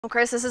Well,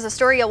 Chris, this is a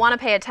story you'll want to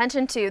pay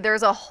attention to.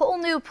 There's a whole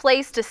new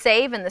place to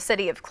save in the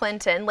city of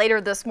Clinton.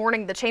 Later this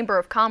morning, the Chamber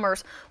of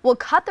Commerce will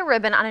cut the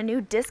ribbon on a new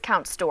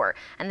discount store,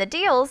 and the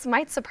deals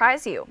might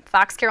surprise you.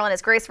 Fox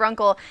Carolina's Grace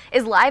Runkle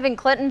is live in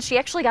Clinton. She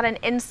actually got an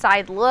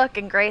inside look,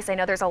 and Grace, I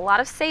know there's a lot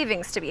of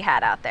savings to be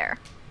had out there.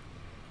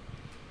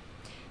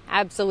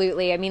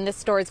 Absolutely. I mean, this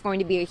store is going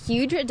to be a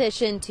huge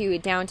addition to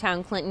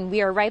downtown Clinton.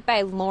 We are right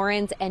by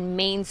Lawrence and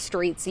Main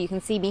Street, so you can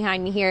see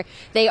behind me here.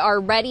 They are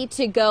ready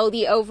to go.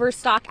 The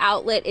Overstock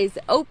Outlet is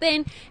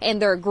open,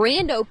 and their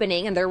grand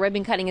opening and their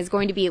ribbon cutting is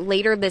going to be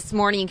later this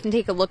morning. You can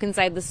take a look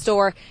inside the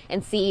store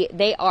and see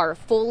they are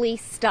fully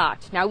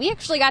stocked. Now, we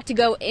actually got to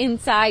go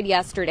inside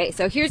yesterday,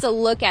 so here's a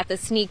look at the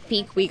sneak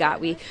peek we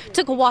got. We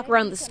took a walk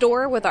around the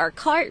store with our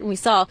cart, and we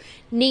saw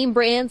name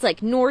brands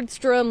like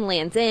Nordstrom,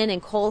 Lands' End,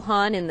 and Cole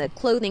Haan in the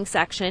clothing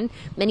section.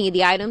 Many of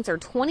the items are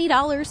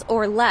 $20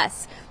 or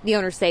less. The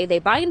owners say they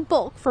buy in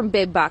bulk from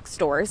big box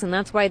stores, and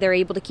that's why they're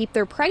able to keep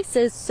their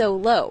prices so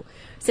low.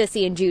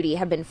 Sissy and Judy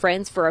have been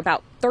friends for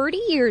about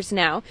 30 years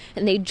now,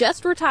 and they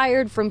just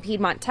retired from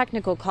Piedmont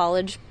Technical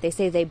College. They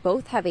say they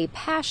both have a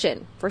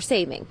passion for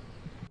saving.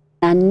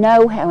 I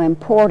know how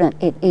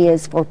important it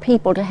is for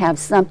people to have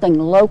something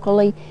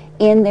locally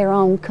in their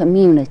own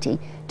community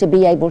to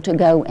be able to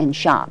go and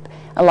shop.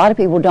 A lot of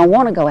people don't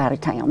want to go out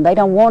of town. They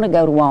don't want to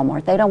go to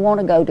Walmart. They don't want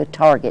to go to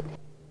Target.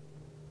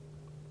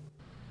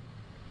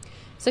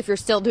 So if you're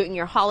still doing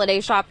your holiday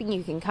shopping,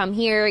 you can come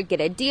here,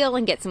 get a deal,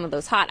 and get some of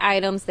those hot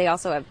items. They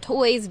also have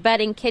toys,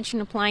 bedding,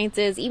 kitchen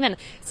appliances, even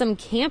some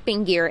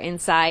camping gear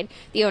inside.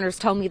 The owners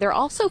told me they're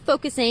also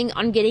focusing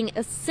on getting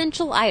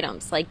essential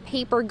items like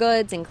paper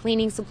goods and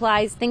cleaning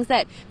supplies, things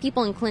that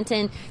people in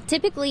Clinton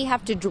typically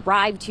have to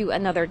drive to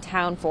another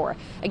town for.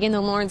 Again,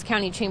 the Lawrence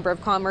County Chamber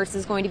of Commerce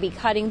is going to be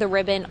cutting the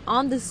ribbon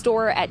on the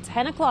store at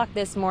 10 o'clock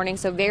this morning,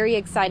 so very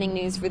exciting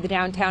news for the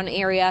downtown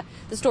area.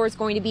 The store is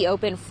going to be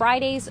open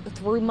Fridays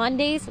through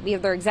Mondays. We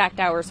have their exact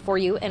hours for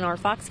you in our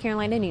Fox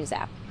Carolina News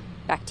app.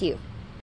 Back to you.